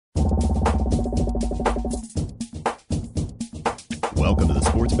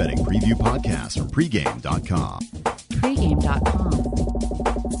betting preview podcast from pregame.com. Pregame.com.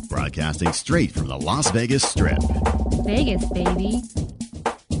 Broadcasting straight from the Las Vegas Strip. Vegas, baby.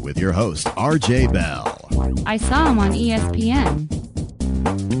 With your host, RJ Bell. I saw him on ESPN.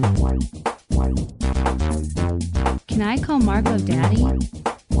 Can I call Marco Daddy?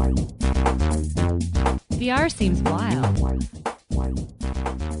 VR seems wild.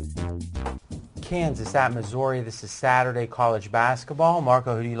 Kansas at Missouri. This is Saturday college basketball.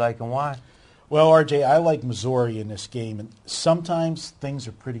 Marco, who do you like and why? Well, RJ, I like Missouri in this game, and sometimes things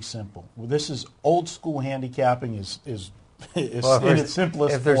are pretty simple. Well, this is old school handicapping is Well, in its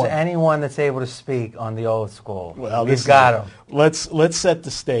simplest If there's form. anyone that's able to speak on the old school, Well, we've got him. Let's set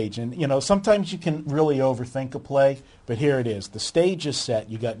the stage, and sometimes you can really overthink a play, but here it is. The stage is set.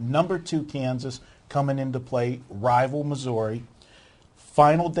 You got number 2 Kansas coming into play, rival Missouri.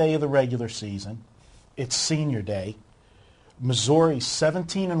 Final day of the regular season. It's senior day. Missouri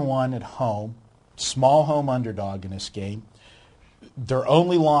 17-1 at home, small home underdog in this game. Their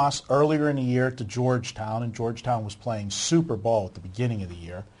only loss earlier in the year to Georgetown, and Georgetown was playing Super Bowl at the beginning of the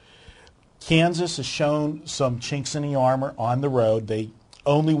year. Kansas has shown some chinks in the armor on the road. They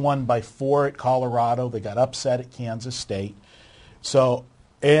only won by 4 at Colorado. They got upset at Kansas State.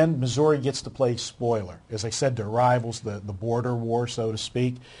 And Missouri gets to play spoiler. As I said, their rivals, the border war, so to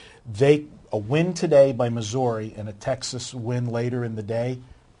speak. A win today by Missouri and a Texas win later in the day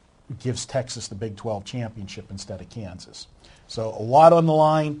gives Texas the Big 12 championship instead of Kansas. So a lot on the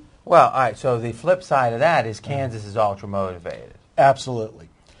line. Well, all right, so the flip side of that is Kansas is ultra-motivated. Absolutely.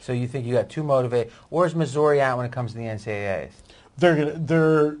 So you think you got 2 motivated. Where's Missouri at when it comes to the NCAAs?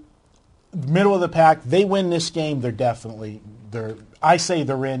 They're middle of the pack. They win this game, I say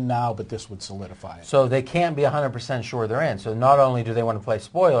they're in now, but this would solidify it. So they can't be 100% sure they're in. So not only do they want to play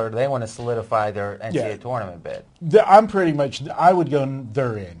spoiler, they want to solidify their NCAA tournament bid. I would go,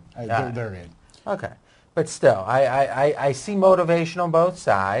 they're in. They're in. Okay. But still, I see motivation on both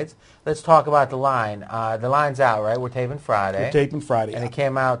sides. Let's talk about the line. The line's out, right? We're taping Friday. We're taping Friday. And it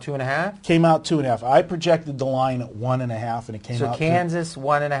came out 2.5? Came out 2.5. I projected the line at 1.5, and it came out. So Kansas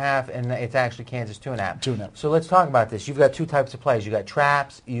 1.5, and it's actually Kansas 2.5. 2.5. So let's talk about this. You've got 2 types of plays. You've got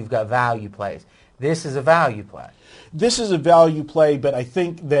traps. You've got value plays. This is a value play. This is a value play, but I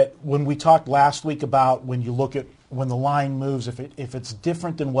think that when we talked last week about when you look at when the line moves, if it's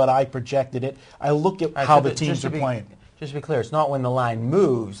different than what I projected it, I look at how the teams are playing. Just to be clear, it's not when the line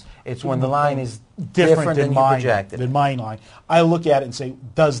moves, it's when the line is different than you projected. Than my line. I look at it and say,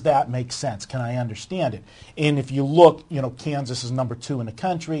 does that make sense? Can I understand it? And if you look, Kansas is number 2 in the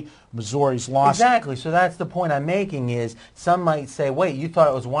country. Missouri's lost. Exactly. So that's the point I'm making is some might say, wait, you thought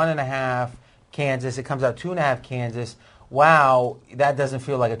it was 1.5 Kansas. It comes out 2.5 Kansas. Wow, that doesn't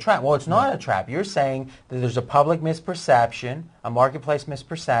feel like a trap. Well, it's not a trap. You're saying that there's a public misperception, a marketplace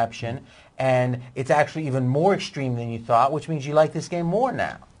misperception, and it's actually even more extreme than you thought, which means you like this game more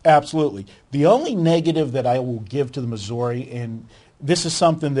now. Absolutely. The only negative that I will give to the Missouri, and this is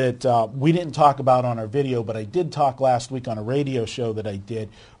something that we didn't talk about on our video, but I did talk last week on a radio show that I did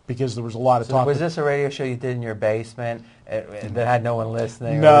because there was a lot of talk. Was this a radio show you did in your basement that had no one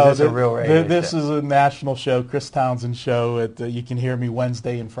listening? No, or was this a real radio this show? is a national show, Chris Townsend show. You can hear me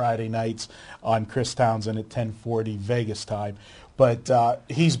Wednesday and Friday nights on Chris Townsend at 10:40 Vegas time. But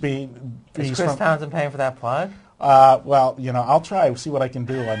Is Chris Townsend paying for that plug? Well, I'll try. See what I can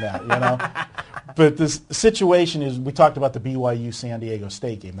do on that, But this situation is, we talked about the BYU-San Diego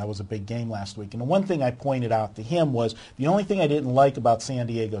State game. That was a big game last week. And the one thing I pointed out to him was the only thing I didn't like about San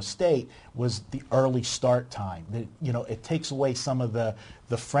Diego State was the early start time. It takes away some of the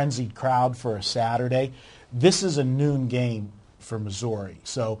frenzied crowd for a Saturday. This is a noon game for Missouri.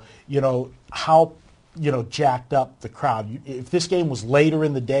 So, how jacked up the crowd. If this game was later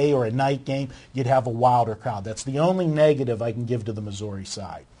in the day or a night game, you'd have a wilder crowd. That's the only negative I can give to the Missouri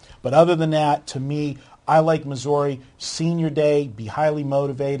side. But other than that, to me, I like Missouri. Senior day, be highly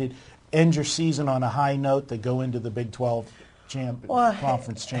motivated, end your season on a high note, they go into the Big 12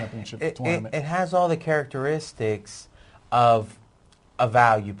 conference championship tournament. It has all the characteristics of a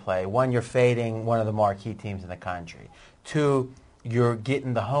value play. One, you're fading one of the marquee teams in the country. 2, you're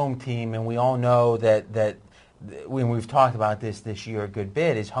getting the home team, and we all know that when we've talked about this year a good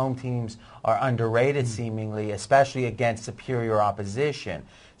bit, is home teams are underrated seemingly, especially against superior opposition.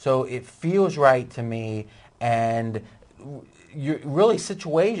 So it feels right to me, and really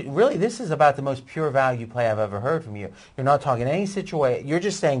this is about the most pure value play I've ever heard from you. You're not talking any situation. You're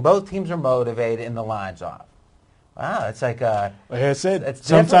just saying both teams are motivated and the line's off. Wow, it's like I said,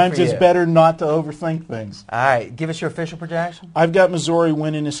 sometimes it's better not to overthink things. All right, give us your official projection. I've got Missouri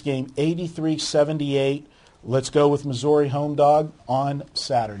winning this game 83-78. Let's go with Missouri home dog on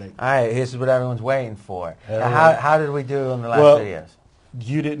Saturday. All right, here's what everyone's waiting for. Now, how did we do in the last videos?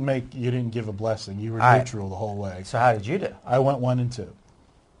 You didn't give a blessing. You were neutral the whole way. So how did you do? I went 1-2.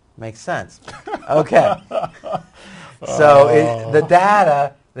 Makes sense. Okay. So the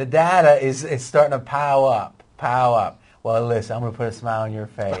data is starting to pile up. Well, listen, I'm going to put a smile on your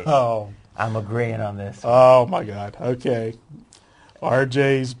face. Oh. I'm agreeing on this. Oh, my God. Okay.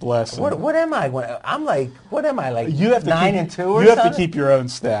 RJ's blessing. What am I? What am I, like you have to 9 and 2 or you something? have to keep your own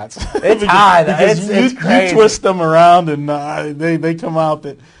stats. It's high. Because It's crazy. you twist them around and they come out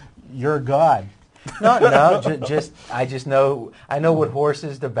that you're God. No, I just know what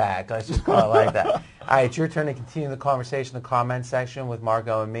horses to back. Let's just call it like that. All right, it's your turn to continue the conversation in the comment section with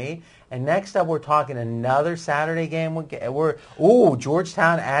Marco and me. And next up, we're talking another Saturday game. We're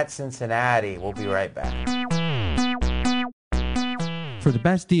Georgetown at Cincinnati. We'll be right back. For the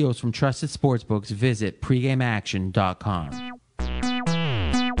best deals from trusted sportsbooks, visit pregameaction.com.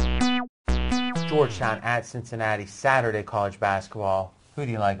 Georgetown at Cincinnati, Saturday college basketball. Who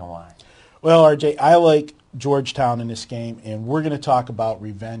do you like and why? Well, RJ, I like Georgetown in this game, and we're going to talk about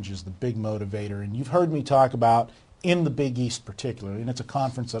revenge as the big motivator. And you've heard me talk about in the Big East particularly, and it's a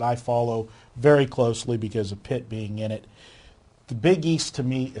conference that I follow very closely because of Pitt being in it. The Big East, to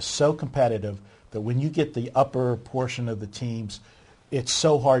me, is so competitive that when you get the upper portion of the teams, it's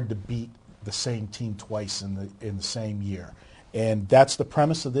so hard to beat the same team twice in the same year. And that's the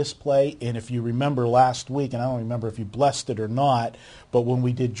premise of this play. And if you remember last week, and I don't remember if you blessed it or not, but when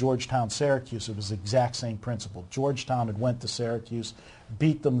we did Georgetown-Syracuse, it was the exact same principle. Georgetown had went to Syracuse,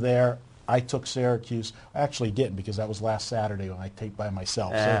 beat them there. I took Syracuse. I actually didn't because that was last Saturday when I taped by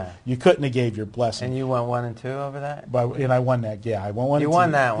myself. Yeah. So you couldn't have gave your blessing. And you went 1 and 2 over that? And I won that. Yeah, I won 1 You and 2.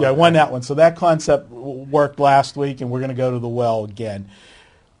 won that one. Yeah, I won that one. So that concept worked last week, and we're going to go to the well again.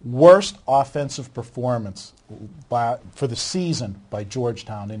 Worst offensive performance for the season by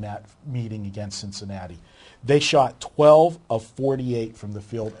Georgetown in that meeting against Cincinnati. They shot 12 of 48 from the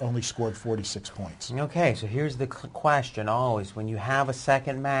field, only scored 46 points. Okay, so here's the question always. When you have a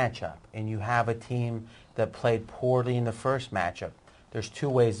second matchup and you have a team that played poorly in the first matchup, there's two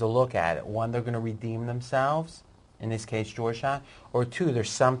ways to look at it. One, they're going to redeem themselves, in this case Georgetown, or two,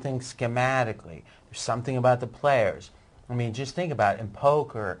 there's something schematically. There's something about the players. I mean, just think about it. In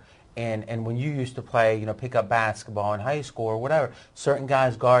poker and when you used to play, pick up basketball in high school or whatever, certain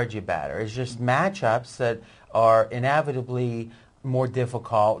guys guard you better. It's just matchups that are inevitably more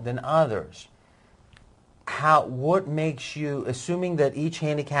difficult than others. What makes you, assuming that each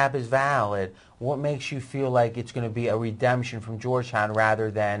handicap is valid, what makes you feel like it's going to be a redemption from Georgetown rather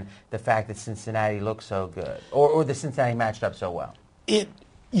than the fact that Cincinnati looks so good or the Cincinnati matched up so well?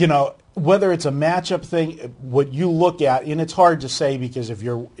 Whether it's a matchup thing, what you look at, and it's hard to say because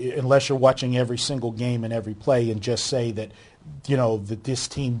unless you're watching every single game and every play and just say that, that this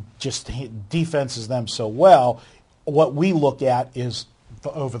team just defenses them so well, what we look at is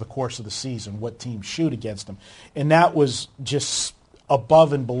over the course of the season, what teams shoot against them. And that was just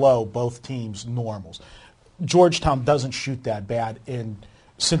above and below both teams' normals. Georgetown doesn't shoot that bad, and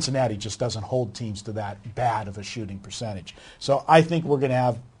Cincinnati just doesn't hold teams to that bad of a shooting percentage. So I think we're going to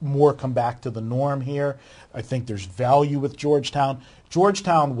have more come back to the norm here. I think there's value with Georgetown.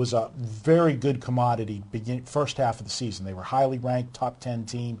 Georgetown was a very good commodity first half of the season. They were highly ranked, top 10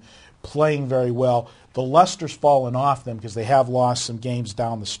 team, playing very well. The luster's fallen off them because they have lost some games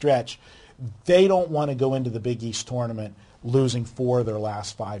down the stretch. They don't want to go into the Big East tournament losing 4 of their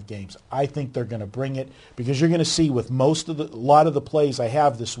last 5 games. I think they're going to bring it because you're going to see with a lot of the plays I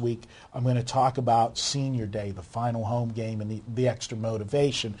have this week, I'm going to talk about senior day, the final home game, and the extra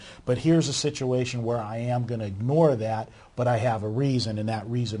motivation. But here's a situation where I am going to ignore that, but I have a reason, and that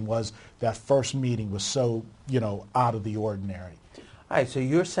reason was that first meeting was so, out of the ordinary. All right, so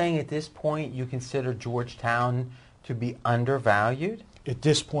you're saying at this point you consider Georgetown to be undervalued? At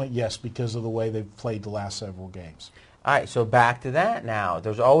this point, yes, because of the way they've played the last several games. All right, so back to that now.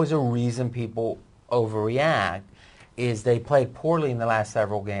 There's always a reason people overreact is they played poorly in the last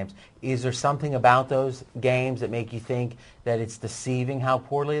several games. Is there something about those games that make you think that it's deceiving how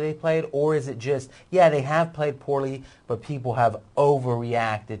poorly they played? Or is it just, they have played poorly, but people have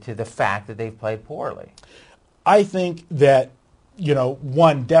overreacted to the fact that they've played poorly? I think that,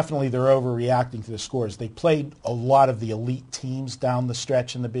 one, definitely they're overreacting to the scores. They played a lot of the elite teams down the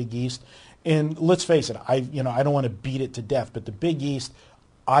stretch in the Big East. And let's face it, I don't want to beat it to death, but the Big East,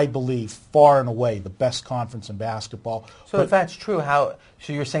 I believe, far and away the best conference in basketball. So if that's true, so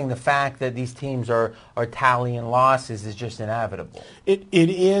you're saying the fact that these teams are tallying losses is just inevitable? It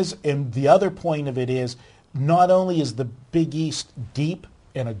is, and the other point of it is not only is the Big East deep,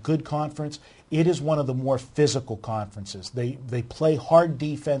 and a good conference, it is one of the more physical conferences. They play hard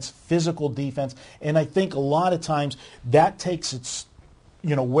defense, physical defense, and I think a lot of times that takes its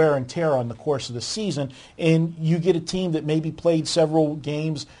wear and tear on the course of the season, and you get a team that maybe played several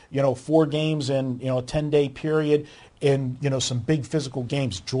games, 4 games in a 10-day period, and some big physical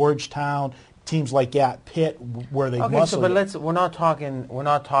games. Georgetown, teams like at Pitt, where they muscle. Okay, but we're not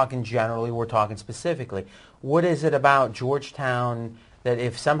talking generally. We're talking specifically. What is it about Georgetown that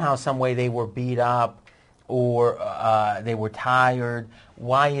if somehow, some way they were beat up or they were tired,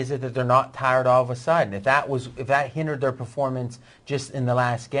 why is it that they're not tired all of a sudden? If that hindered their performance just in the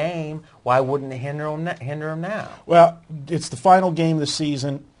last game, why wouldn't it hinder them now? Well, it's the final game of the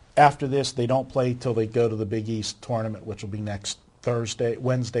season. After this, they don't play till they go to the Big East tournament, which will be next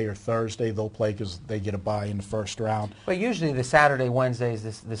Wednesday or Thursday. They'll play because they get a bye in the first round. But usually the Saturday, Wednesday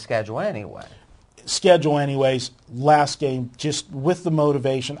is the schedule anyway. Last game, just with the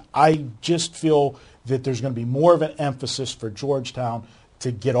motivation. I just feel that there's going to be more of an emphasis for Georgetown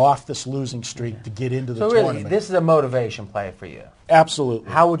to get off this losing streak, to get into the tournament. So really, this is a motivation play for you?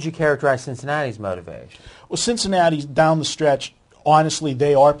 Absolutely. How would you characterize Cincinnati's motivation? Well, Cincinnati's down the stretch, honestly,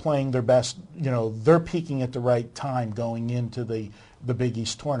 they are playing their best. They're peaking at the right time going into the Big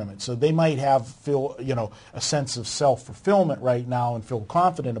East tournament. So they might feel a sense of self-fulfillment right now and feel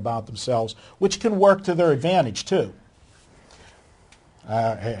confident about themselves, which can work to their advantage too.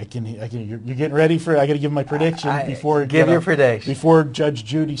 You're getting ready for. I got to give my prediction before. Give your prediction before Judge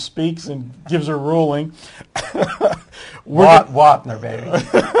Judy speaks and gives her ruling. Wapner, baby.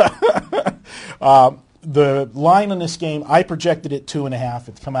 The line on this game, I projected it 2.5.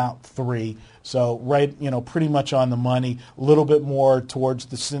 It's come out 3. So pretty much on the money. A little bit more towards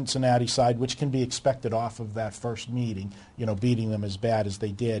the Cincinnati side, which can be expected off of that first meeting. Beating them as bad as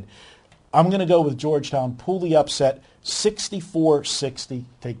they did. I'm going to go with Georgetown. Pull the upset, 64-60.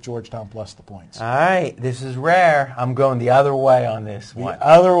 Take Georgetown plus the points. All right. This is rare. I'm going the other way on this one. The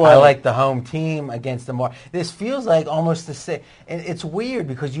other way. I like the home team against the more. This feels like almost the same. And it's weird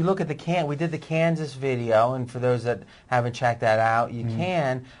because you look at we did the Kansas video, and for those that haven't checked that out, you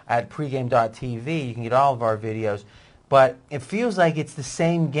can at pregame.tv. You can get all of our videos. But it feels like it's the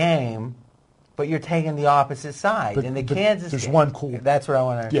same game, but you're taking the opposite side. In the Kansas there's game, one cool. That's what I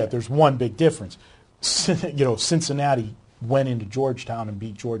want to understand. Yeah, there's one big difference. Cincinnati went into Georgetown and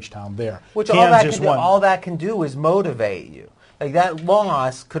beat Georgetown there. Which all that can do is motivate you. Like that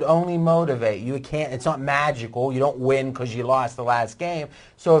loss could only motivate you. It's not magical. You don't win because you lost the last game.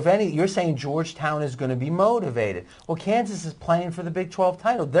 So you're saying Georgetown is going to be motivated. Well, Kansas is playing for the Big 12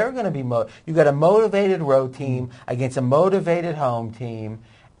 title. They're going to be You got a motivated road team against a motivated home team,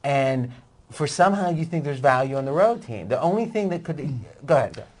 and for somehow you think there's value on the road team. The only thing that could go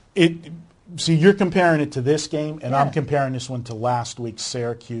ahead. See, you're comparing it to this game, and I'm comparing this one to last week's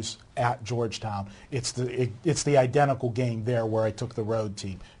Syracuse at Georgetown. It's the identical game there where I took the road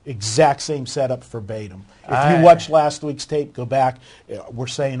team. Exact same setup verbatim. If you watch last week's tape, go back. We're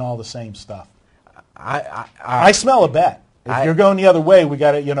saying all the same stuff. I smell a bet. If you're going the other way, we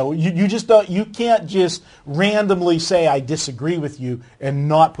got to, you just don't. You can't just randomly say I disagree with you and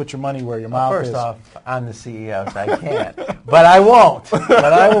not put your money where your mouth is. First off, I'm the CEO, so I can't. But I won't.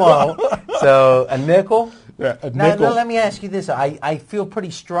 So a nickel. Yeah, a now, nickel. Let me ask you this. I feel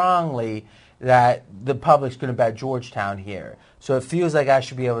pretty strongly that the public's going to bet Georgetown here. So it feels like I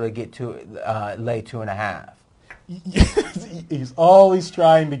should be able to get to lay 2.5. He's always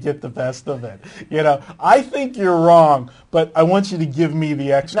trying to get the best of it. I think you're wrong, but I want you to give me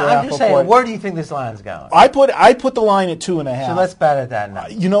the extra. No, I'm just saying, where do you think this line's going? I put the line at 2.5. So let's bet at that now.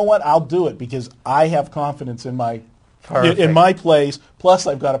 You know what? I'll do it because I have confidence in my plays. Plus,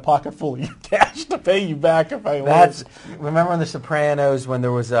 I've got a pocket full of your cash to pay you back if I lose. Remember in The Sopranos when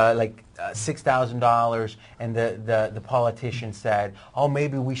there was $6,000 and the politician said, "Oh,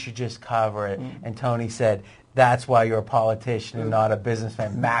 maybe we should just cover it," and Tony said, "That's why you're a politician and not a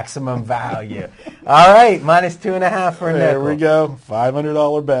businessman. Maximum value." All right, minus 2.5 for a nickel. There we go.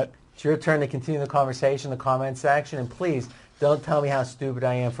 $500 bet. It's your turn to continue the conversation in the comment section. And please, don't tell me how stupid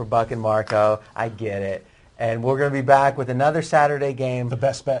I am for bucking Marco. I get it. And we're going to be back with another Saturday game. The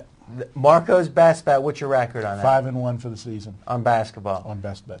best bet. Marco's best bet. What's your record on that? 5-1 for the season. On basketball? On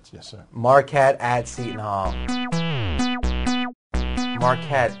best bets, yes, sir. Marquette at Seton Hall.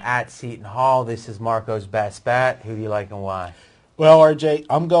 Marquette at Seton Hall. This is Marco's best bet. Who do you like and why? Well, RJ,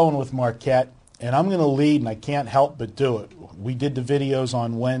 I'm going with Marquette, and I'm going to lead, and I can't help but do it. We did the videos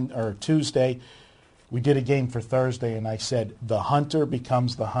on Tuesday. We did a game for Thursday, and I said the hunter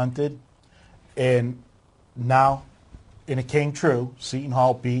becomes the hunted. And now, and it came true, Seton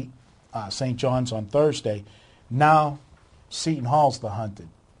Hall beat St. John's on Thursday. Now, Seton Hall's the hunted.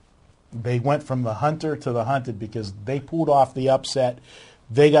 They went from the hunter to the hunted because they pulled off the upset.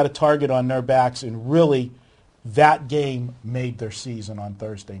 They got a target on their backs, and really that game made their season on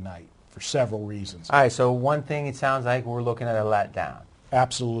Thursday night for several reasons. All right, so one thing, it sounds like we're looking at a letdown.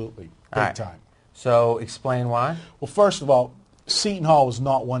 Absolutely. Big time. So explain why. Well, first of all, Seton Hall is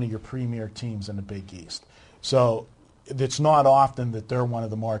not one of your premier teams in the Big East. So it's not often that they're one of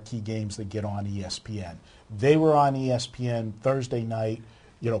the marquee games that get on ESPN. They were on ESPN Thursday night,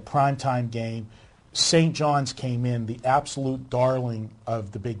 primetime game. St. John's came in the absolute darling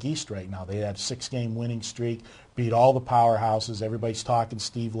of the Big East right now. They had a 6-game winning streak, beat all the powerhouses. Everybody's talking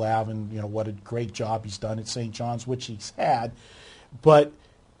Steve Lavin, what a great job he's done at St. John's, which he's had. But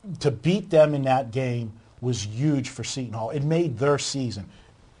to beat them in that game was huge for Seton Hall. It made their season.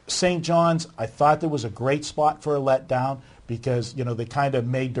 St. John's, I thought there was a great spot for a letdown because, they kind of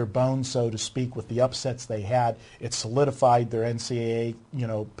made their bones, so to speak, with the upsets they had. It solidified their NCAA,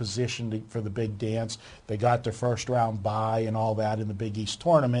 position for the big dance. They got their first round bye and all that in the Big East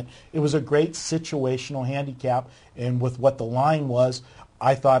tournament. It was a great situational handicap, and with what the line was,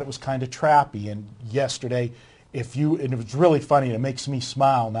 I thought it was kind of trappy. And yesterday, and it was really funny, and it makes me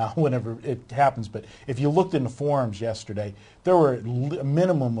smile now whenever it happens, but if you looked in the forums yesterday, there were a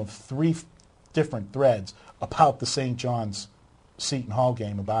minimum of 3 different threads about the St. John's Seton Hall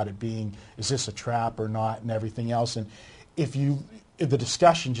game, about it being, is this a trap or not, and everything else. And the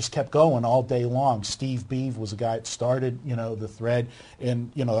discussion just kept going all day long. Steve Beeve was the guy that started, the thread,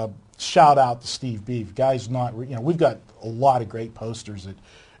 and, shout out to Steve Beeve. Guy's not, we've got a lot of great posters at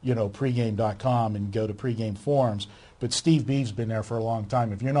pregame.com and go to pregame forums. But Steve Beeve's been there for a long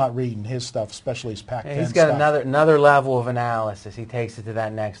time. If you're not reading his stuff, especially his Pac-10 He's got stuff, another level of analysis. He takes it to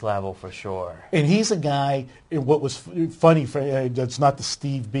that next level for sure. And he's a guy, what was funny, it's not the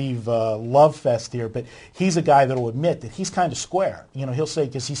Steve Beeve love fest here, but he's a guy that will admit that he's kind of square. He'll say,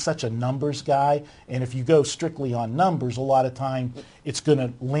 because he's such a numbers guy, and if you go strictly on numbers, a lot of time it's going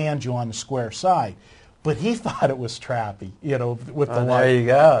to land you on the square side. But he thought it was trappy, with the line. There you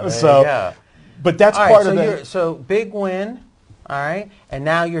go. There you go. But that's all part right, of the... So big win, all right? And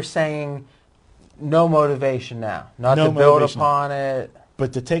now you're saying no motivation now. Not to build upon it.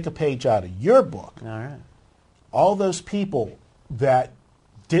 But to take a page out of your book, all right, all those people that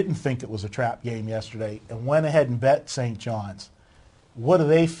didn't think it was a trap game yesterday and went ahead and bet St. John's, what are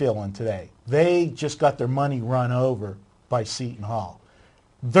they feeling today? They just got their money run over by Seton Hall.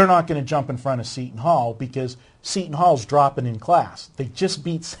 They're not going to jump in front of Seton Hall because Seton Hall's dropping in class. They just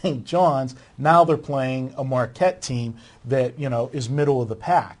beat St. John's. Now they're playing a Marquette team that, is middle of the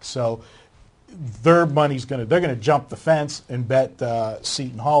pack. So their money's they're going to jump the fence and bet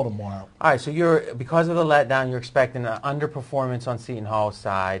Seton Hall tomorrow. All right, so because of the letdown, you're expecting an underperformance on Seton Hall's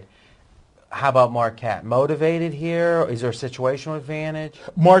side. How about Marquette? Motivated here? Is there a situational advantage?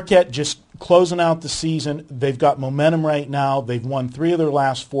 Marquette just closing out the season. They've got momentum right now. They've won 3 of their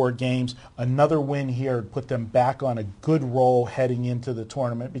last 4 games. Another win here would put them back on a good roll heading into the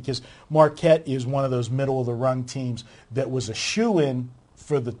tournament because Marquette is one of those middle-of-the-run teams that was a shoo-in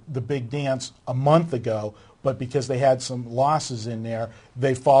for the big dance a month ago, but because they had some losses in there,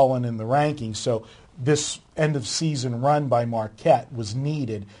 they've fallen in the rankings. So this end-of-season run by Marquette was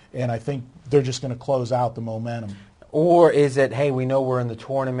needed, and I think they're just going to close out the momentum. Or is it, hey, we know we're in the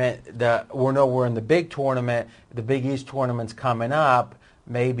tournament, we know we're in the big tournament, the Big East tournament's coming up,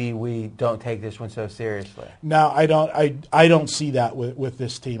 maybe we don't take this one so seriously? No, I don't see that with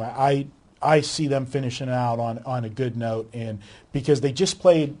this team. I see them finishing out on a good note, and because they just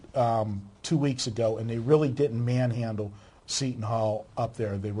played 2 weeks ago, and they really didn't manhandle Seton Hall up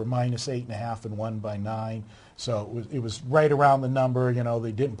there. They were minus 8.5 and won by 9. So it was right around the number.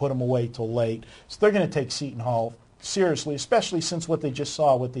 They didn't put them away till late. So they're going to take Seton Hall seriously, especially since what they just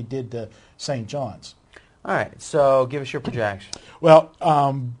saw, what they did to St. John's. All right, so give us your projection. Well,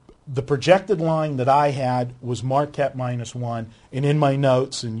 the projected line that I had was Marquette -1, and in my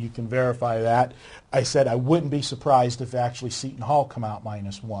notes, and you can verify that, I said I wouldn't be surprised if actually Seton Hall come out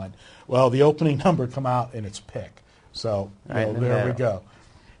 -1. Well, the opening number come out, and it's pick. So there we go.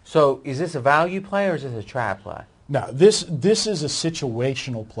 So is this a value play or is this a trap play? No, this is a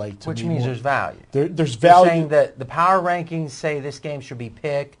situational play to me. Which means there's value. There's value. You're saying that the power rankings say this game should be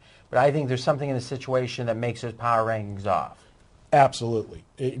pick, but I think there's something in the situation that makes those power rankings off. Absolutely.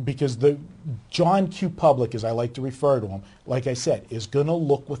 Because the John Q. Public, as I like to refer to him, like I said, is going to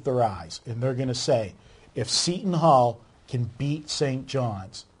look with their eyes, and they're going to say, if Seton Hall can beat St.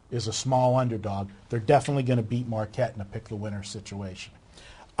 John's, is a small underdog, they're definitely going to beat Marquette in a pick-the-winner situation.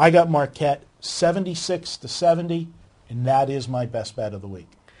 I got Marquette 76-70, and that is my best bet of the week.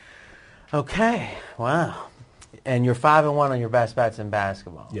 Okay, wow. And you're 5-1 on your best bets in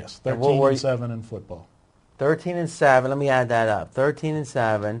basketball. Yes, And 13-7 in football. 13-7. Let me add that up.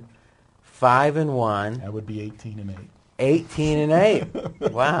 13-7, 5-1. That would be 18-8.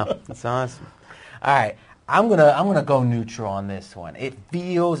 18-8. Wow, that's awesome. All right, I'm gonna go neutral on this one. It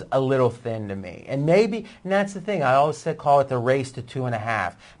feels a little thin to me, and that's the thing. I always call it the race to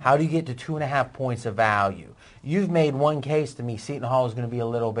 2.5. How do you get to 2.5 points of value? You've made one case to me. Seton Hall is going to be a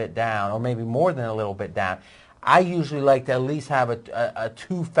little bit down, or maybe more than a little bit down. I usually like to at least have a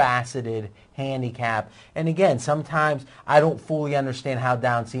two-faceted handicap. And again, sometimes I don't fully understand how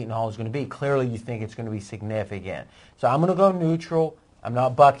down Seton Hall is going to be. Clearly, you think it's going to be significant. So I'm going to go neutral. I'm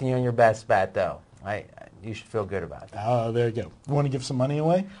not bucking you on your best bet, though. You should feel good about that. Oh, there you go. You want to give some money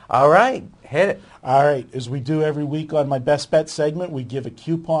away? All right, hit it. All right, as we do every week on my Best Bet segment, we give a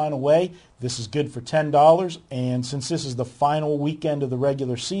coupon away. This is good for $10, and since this is the final weekend of the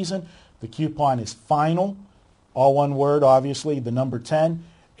regular season, the coupon is FINAL, all one word, obviously, the number 10,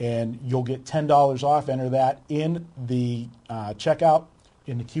 and you'll get $10 off. Enter that in the checkout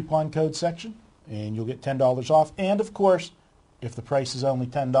in the coupon code section, and you'll get $10 off. And, of course, if the price is only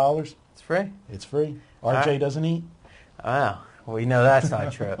 $10, it's free. It's free. RJ doesn't eat. Wow. Well, we know that's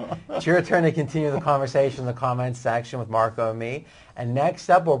not true. It's your turn to continue the conversation in the comments section with Marco and me. And next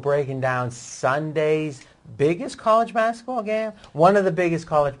up, we're breaking down Sunday's biggest college basketball game. One of the biggest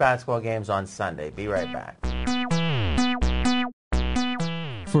college basketball games on Sunday. Be right back.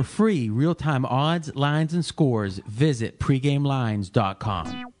 For free real-time odds, lines, and scores, visit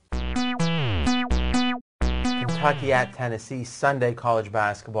pregamelines.com. Kentucky at Tennessee, Sunday college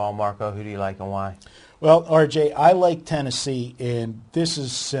basketball. Marco, who do you like and why? Well, RJ, I like Tennessee, and this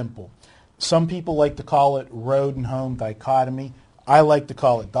is simple. Some people like to call it road and home dichotomy. I like to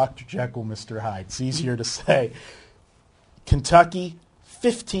call it Dr. Jekyll, Mr. Hyde. It's easier to say. Kentucky,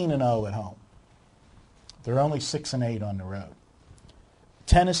 15-0 at home. They're only 6-8 on the road.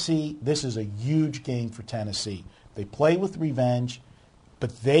 Tennessee, this is a huge game for Tennessee. They play with revenge,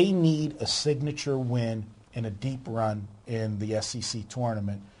 but they need a signature win and a deep run in the SEC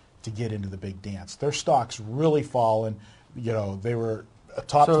tournament to get into the big dance. Their stock's really fallen. You know, they were a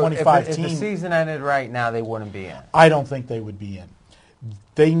top 25 team. If the season ended right now, they wouldn't be in. I don't think they would be in.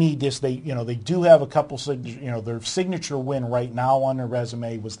 They need this. They do have a couple. Their signature win right now on their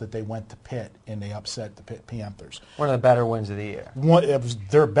resume was that they went to Pitt and they upset the Pitt Panthers. One of the better wins of the year. It was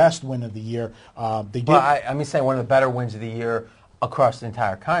their best win of the year. They did. Well, I'm saying one of the better wins of the year across the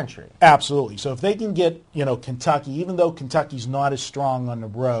entire country. Absolutely. So if they can get, Kentucky, even though Kentucky's not as strong on the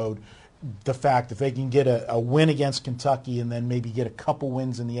road, the fact if they can get a win against Kentucky and then maybe get a couple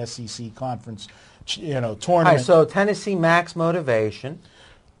wins in the SEC conference, tournament. All right, so Tennessee max motivation.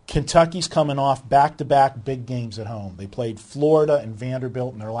 Kentucky's coming off back-to-back big games at home. They played Florida and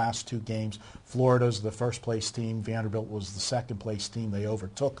Vanderbilt in their last two games. Florida's the first-place team. Vanderbilt was the second-place team. They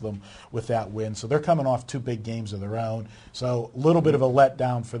overtook them with that win. So they're coming off two big games of their own. So a little bit of a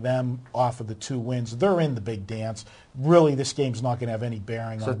letdown for them off of the two wins. They're in the big dance. Really, this game's not going to have any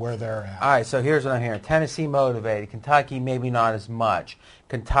bearing on where they're at. All right, so here's what I'm hearing. Tennessee motivated. Kentucky maybe not as much.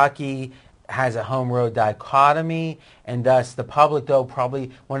 Kentucky has a home-road dichotomy, and thus the public, though, probably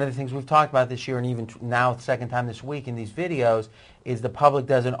one of the things we've talked about this year and even now second time this week in these videos is the public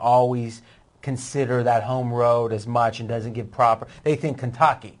doesn't always consider that home road as much and doesn't give proper. They think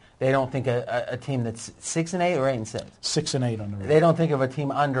Kentucky. They don't think a team that's 6-8 or 8-6. 6-8 on the road. They don't think of a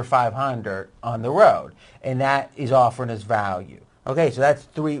team under 500 on the road, and that is offering us value. Okay, so that's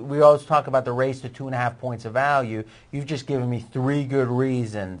three. We always talk about the race to 2.5 points of value. You've just given me three good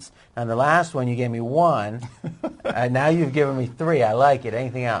reasons. And the last one, you gave me one, and now you've given me three. I like it.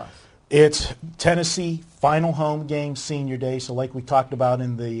 Anything else? It's Tennessee final home game, senior day. So like we talked about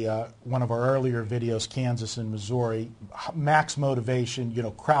in the one of our earlier videos, Kansas and Missouri, max motivation,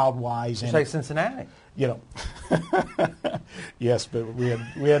 crowd wise. Just like Cincinnati. Yes, but we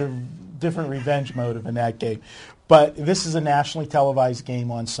had a different revenge motive in that game. But this is a nationally televised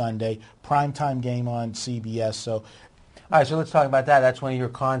game on Sunday, primetime game on CBS. So, all right, so let's talk about that. That's one of your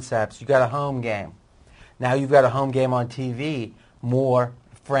concepts. You got a home game. Now you've got a home game on TV, more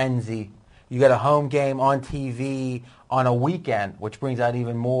frenzy. You got a home game on TV on a weekend, which brings out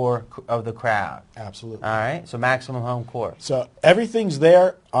even more of the crowd. Absolutely. All right, so maximum home court. So everything's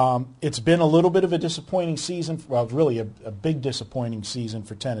there. It's been a little bit of a disappointing season. Well, really a big disappointing season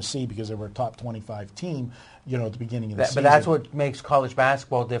for Tennessee because they were a top 25 team, at the beginning of the season. But that's what makes college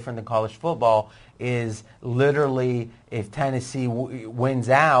basketball different than college football is literally if Tennessee wins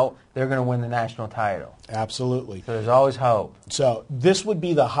out, they're going to win the national title. Absolutely. So there's always hope. So this would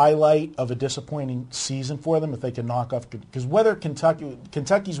be the highlight of a disappointing season for them if they can knock off, because whether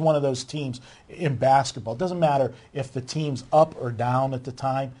Kentucky's one of those teams in basketball, it doesn't matter if the team's up or down at the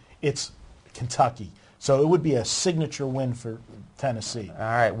time, it's Kentucky. So it would be a signature win for Tennessee. All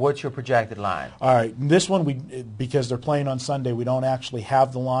right, what's your projected line? All right, this one, because they're playing on Sunday, we don't actually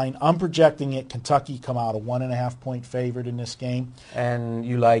have the line. I'm projecting it Kentucky come out a 1.5-point favorite in this game. And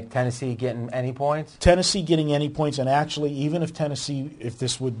you like Tennessee getting any points? Tennessee getting any points, and actually, even if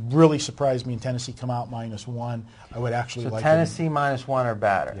this would really surprise me and Tennessee come out -1, I would actually like Tennessee -1 or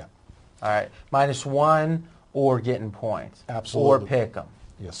better? Yeah. All right, -1 or getting points? Absolutely. Or pick them?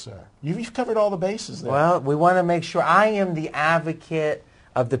 Yes, sir. You've covered all the bases there. Well, we want to make sure. I am the advocate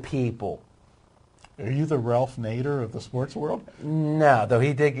of the people. Are you the Ralph Nader of the sports world? No, though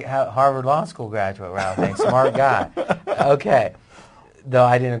he did Harvard Law School graduate, Ralph. Smart guy. Okay. Though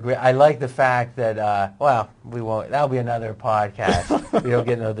I didn't agree. I like the fact that, we won't. That'll be another podcast. We don't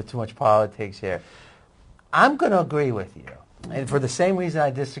get into too much politics here. I'm going to agree with you. And for the same reason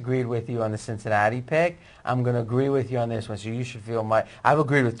I disagreed with you on the Cincinnati pick, I'm going to agree with you on this one. So you should feel I've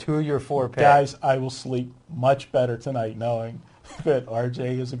agreed with 2 of your 4 picks. Guys, I will sleep much better tonight knowing that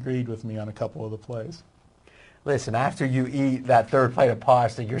RJ has agreed with me on a couple of the plays. Listen, after you eat that 3rd plate of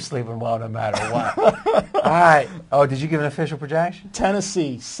pasta, you're sleeping well no matter what. All right. Oh, did you give an official projection?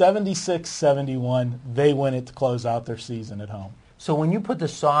 Tennessee, 76-71. They win it to close out their season at home. So when you put the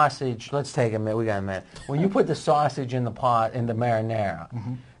sausage, let's take a minute. We got a minute. When you put the sausage in the pot in the marinara,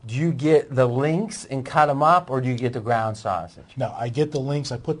 do you get the links and cut them up, or do you get the ground sausage? No, I get the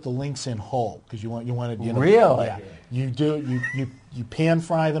links. I put the links in whole because you want to. Really? Yeah. You do. You pan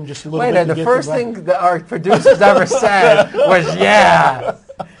fry them just a little bit. Wait, the first thing that our producers ever said was, "Yeah."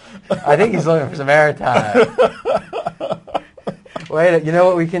 I think he's looking for some airtime. Wait, you know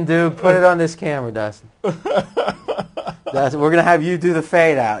what we can do? Put it on this camera, Dustin. We're going to have you do the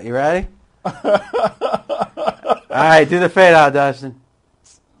fade out. You ready? All right, do the fade out, Dustin.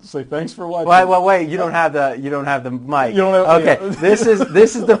 Say thanks for watching. Wait. You don't have the mic. You don't have, okay, yeah.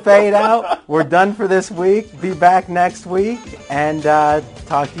 This is the fade out. We're done for this week. Be back next week and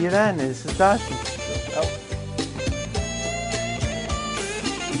talk to you then. This is Dustin.